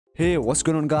Hey, what's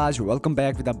going on guys? Welcome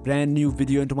back with a brand new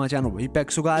video into my channel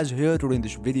RiPEX. So guys, here today in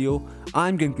this video,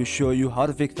 I'm going to show you how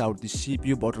to fix out the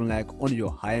CPU bottleneck on your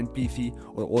high-end PC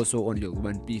or also on your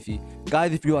low-end PC.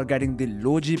 Guys, if you are getting the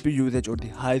low GPU usage or the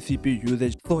high CPU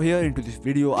usage, so here into this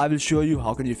video, I will show you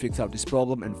how can you fix out this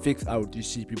problem and fix out the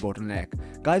CPU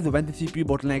bottleneck. Guys, when the CPU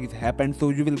bottleneck is happened,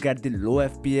 so you will get the low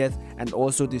FPS and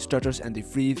also the stutters and the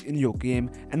freeze in your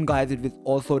game, and guys, it will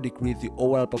also decrease the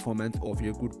overall performance of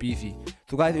your good PC.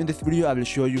 So guys, in this video I will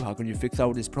show you how can you fix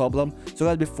out this problem. So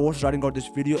guys, before starting out this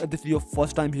video, if this is your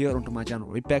first time here onto my channel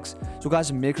RiPEX, so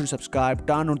guys, make sure to subscribe,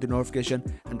 turn on the notification,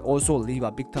 and also leave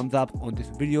a big thumbs up on this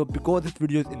video because this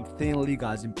video is insanely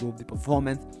guys improve the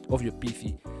performance of your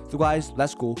PC. So guys,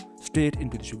 let's go straight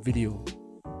into this video.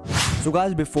 So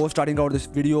guys, before starting out this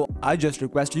video, I just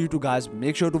request you to guys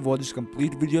make sure to watch this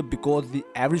complete video because the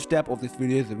every step of this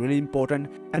video is really important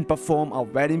and perform a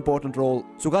very important role.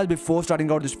 So guys, before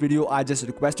starting out this video, I just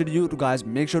requested you to guys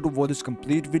make sure to watch this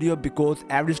complete video because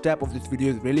every step of this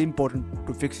video is really important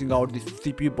to fixing out this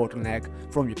CPU bottleneck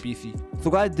from your PC. So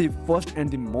guys, the first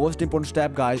and the most important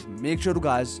step guys, make sure to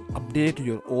guys update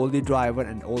your all the driver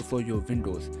and also your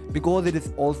Windows because it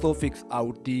is also fix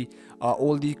out the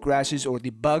all the crashes or the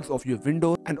bugs of your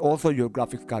Windows and also your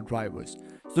graphics card drivers.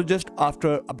 So just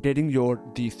after updating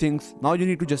these things, now you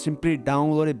need to just simply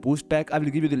download a boost pack. I will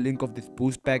give you the link of this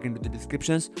boost pack into the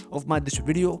descriptions of this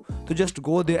video. So just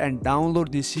go there and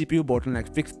download the CPU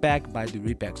bottleneck fix pack by the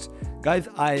RiPEX.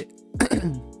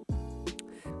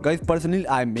 Guys, personally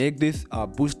I make this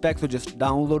boost pack, so just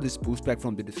download this boost pack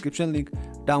from the description link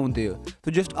down there. So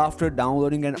just after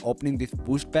downloading and opening this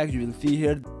boost pack, you will see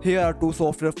here are two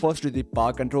software. First is the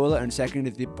power controller and second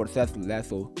is the process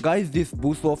Lasso. Guys, this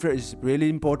boost software is really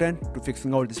important to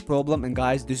fixing out this problem, and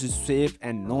guys, this is safe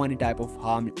and no any type of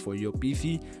harm for your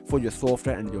PC, for your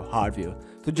software and your hardware.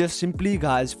 So just simply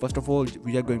guys, first of all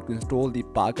we are going to install the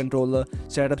power controller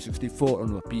setup 64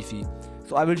 on our PC.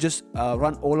 So I will just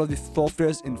run all of the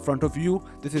softwares in front of you.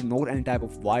 This is not any type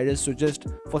of virus. So just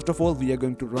first of all we are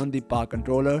going to run the power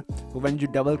controller. So when you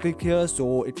double click here,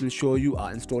 so it will show you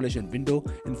our installation window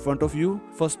in front of you.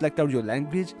 First select out your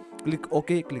language, click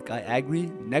OK, click I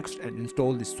agree, next, and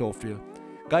install this software.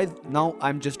 Guys, now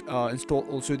I'm just install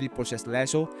also the process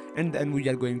Lasso, and then we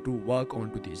are going to work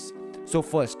on to this. So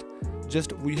first,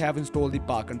 just we have installed the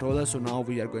power controller, so now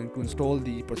we are going to install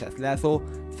the process Lasso.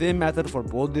 Same method for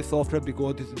both the software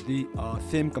because this is the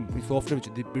same company software, which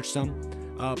is the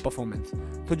Bitsum performance.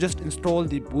 So just install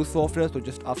the boost software. So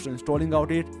just after installing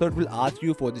out it, so it will ask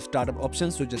you for the startup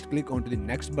options. So just click onto the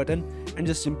next button and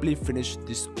just simply finish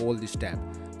all this tab.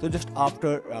 So just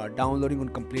after downloading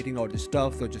and completing all this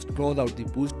stuff, so just close out the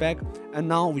boost pack, and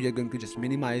now we are going to just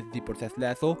minimize the process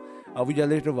Lasso. We will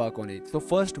later work on it. So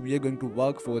first we are going to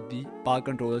work for the power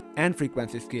controller and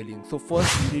frequency scaling. So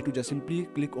first you need to just simply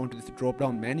click onto this drop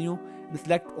down menu and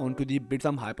select onto the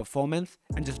Bitsum high performance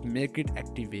and just make it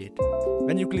activate.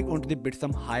 When you click onto the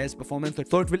Bitsum highest performance,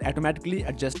 so it will automatically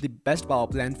adjust the best power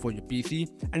plan for your PC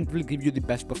and it will give you the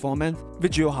best performance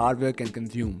which your hardware can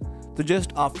consume. So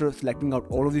just after selecting out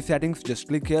all of the settings, just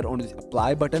click here on this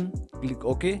apply button, click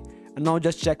OK, and now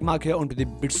just check mark here onto the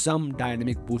Bitsum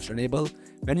dynamic boost enable.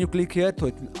 When you click here, so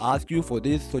it will ask you for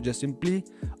this, so just simply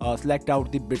select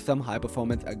out the Bitsum high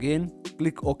performance again,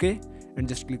 click OK, and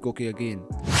just click OK again.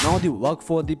 Now the work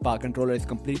for the power controller is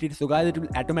completed. So guys, it will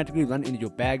automatically run in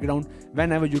your background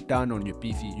whenever you turn on your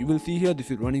PC. You will see here this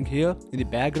is running here in the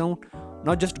background.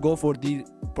 Now just go for the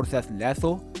process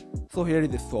Lasso. So here is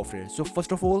the software. So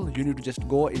first of all you need to just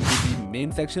go into the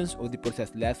main sections of the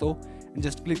process Lasso and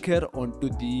just click here onto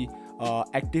the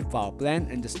active power plan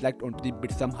and just select onto the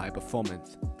Bitsum high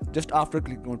performance. Just after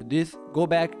clicking onto this, go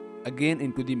back again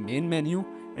into the main menu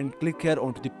and click here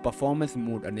onto the performance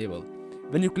mode enable.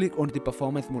 When you click onto the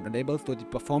performance mode enable, so the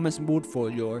performance mode for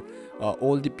your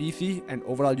all the PC and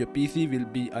overall your PC will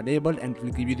be enabled and it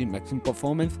will give you the maximum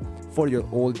performance for your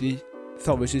all the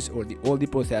services or all the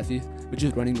processes which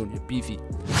is running on your PC.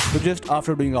 So just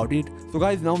after doing out it, so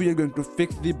guys, now we are going to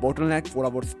fix the bottleneck for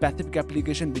our specific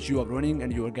application which you are running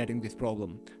and you are getting this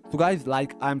problem. So guys,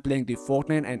 like I'm playing the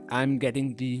Fortnite and I'm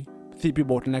getting the CPU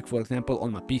bottleneck, for example,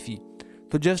 on my PC.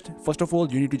 So just first of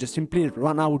all you need to just simply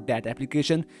run out that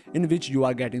application in which you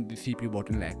are getting the CPU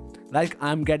bottleneck. Like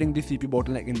I'm getting the CPU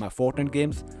bottleneck in my Fortnite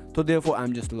games, so therefore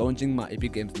I'm just launching my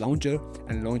Epic Games launcher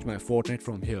and launch my Fortnite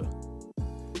from here.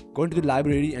 Go into the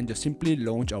library and just simply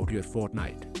launch out your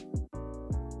Fortnite.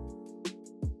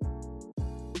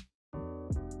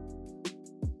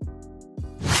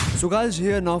 So guys,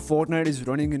 here now Fortnite is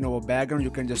running in our background, you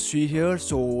can just see here.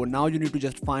 So now you need to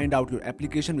just find out your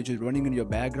application which is running in your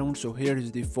background. So here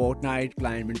is the Fortnite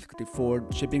client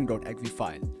Win64 shipping.exe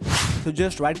file. So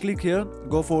just right click here,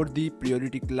 go for the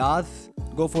priority class,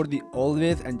 go for the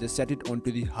always and just set it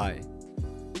onto the high.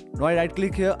 Now right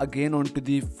click here again onto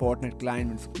the Fortnite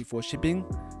client Win64 shipping,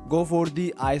 go for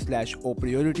the I/O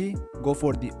priority, go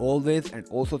for the always and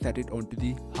also set it onto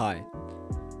the high.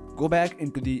 Go back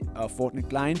into the Fortnite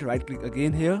client, right click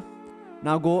again here.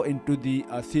 Now go into the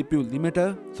CPU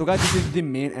limiter. So guys, this is the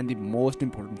main and the most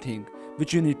important thing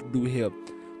which you need to do here.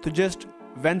 So just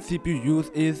when CPU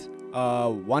use is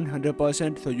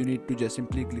 100%, so you need to just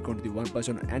simply click on the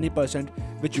 1% or any percent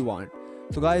which you want.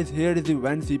 So guys, here is the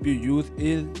when CPU use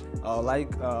is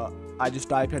I just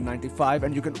type here 95,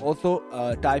 and you can also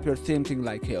type your same thing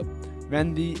like here.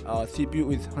 When the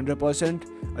CPU is 100%,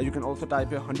 you can also type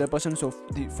here 100%. So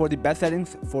for the best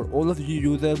settings for all of you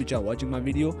users which are watching my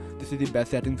video, this is the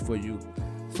best settings for you.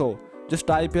 So just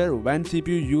type here when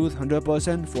CPU use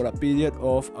 100% for a period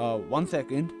of 1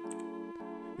 second,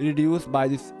 reduce by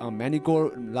this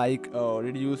manicore,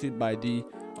 reduce it by the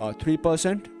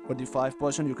 3%. For the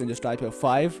 5%, you can just type here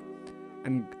 5,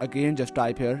 and again just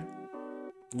type here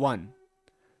 1.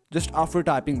 Just after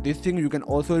typing this thing, you can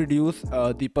also reduce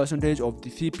the percentage of the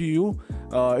CPU.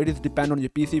 It is depend on your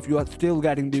PC. If you are still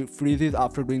getting the freezes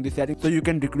after doing the settings, so you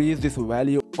can decrease this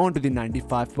value onto the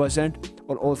 95%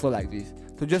 or also like this.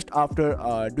 So just after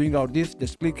doing out this,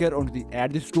 just click here onto the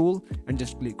add this tool and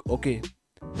just click OK.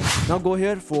 Now go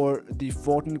here for the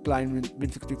Fortnite client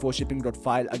Win64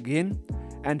 shipping.file again,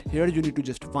 and here you need to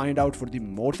just find out for the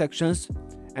more sections,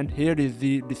 and here is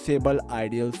the disable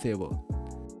ideal saver.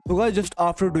 So guys, just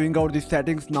after doing out these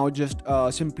settings, now just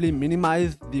simply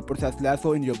minimize the process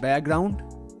Lasso in your background,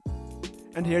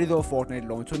 and here is our Fortnite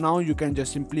launch. So now you can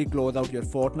just simply close out your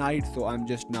Fortnite. So I'm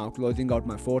just now closing out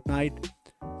my Fortnite,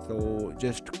 so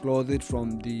just close it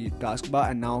from the taskbar,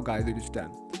 and now guys, it is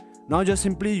done. Now just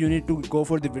simply you need to go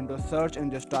for the Windows search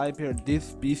and just type here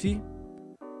this PC,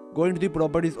 go into the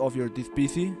properties of your this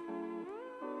PC,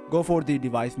 go for the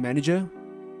device manager,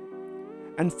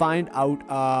 and find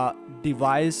out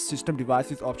system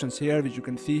devices options here, which you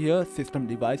can see here, system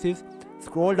devices.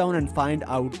 Scroll down and find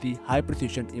out the high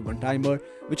precision event timer,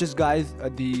 which is guys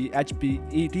the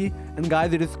HPET, and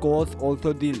guys it is cause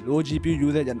also the low GPU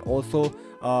usage and also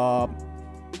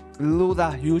lose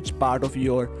a huge part of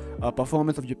your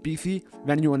performance of your PC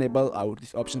when you enable out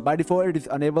this option. By default it is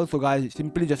enabled, so guys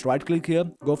simply just right click here,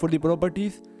 go for the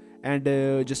properties, and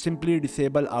just simply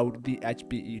disable out the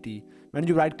HPET. When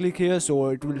you right click here, so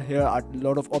it will here a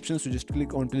lot of options, so just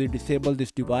click on to the disable this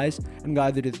device, and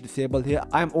guys it is disabled here.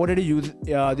 I am already using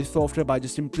this software by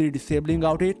just simply disabling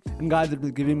out it, and guys it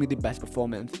will giving me the best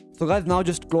performance. So guys, now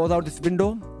just close out this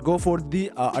window, go for the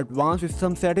advanced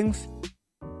system settings,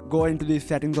 go into the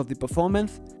settings of the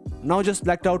performance. Now just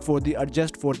select out for the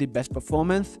adjust for the best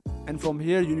performance, and from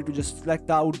here you need to just select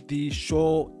out the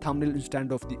show thumbnail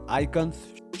instead of the icons,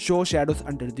 show shadows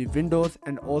under the windows,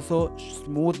 and also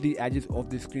smooth the edges of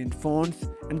the screen fonts,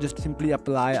 and just simply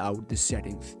apply out the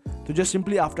settings. So just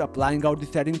simply after applying out the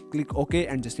settings, click OK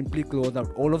and just simply close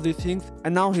out all of these things.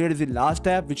 And now here is the last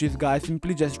step, which is guys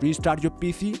simply just restart your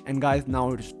PC, and guys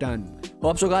now it's done.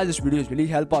 Hope so guys, this video is really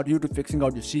help out you to fixing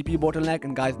out your CPU bottleneck,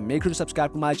 and guys make sure to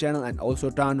subscribe to my channel and also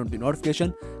turn on the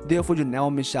notification, therefore you never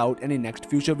miss out any next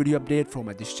future video update from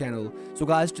this channel. So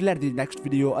guys, till at the next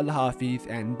video, Allah Hafiz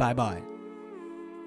and bye bye.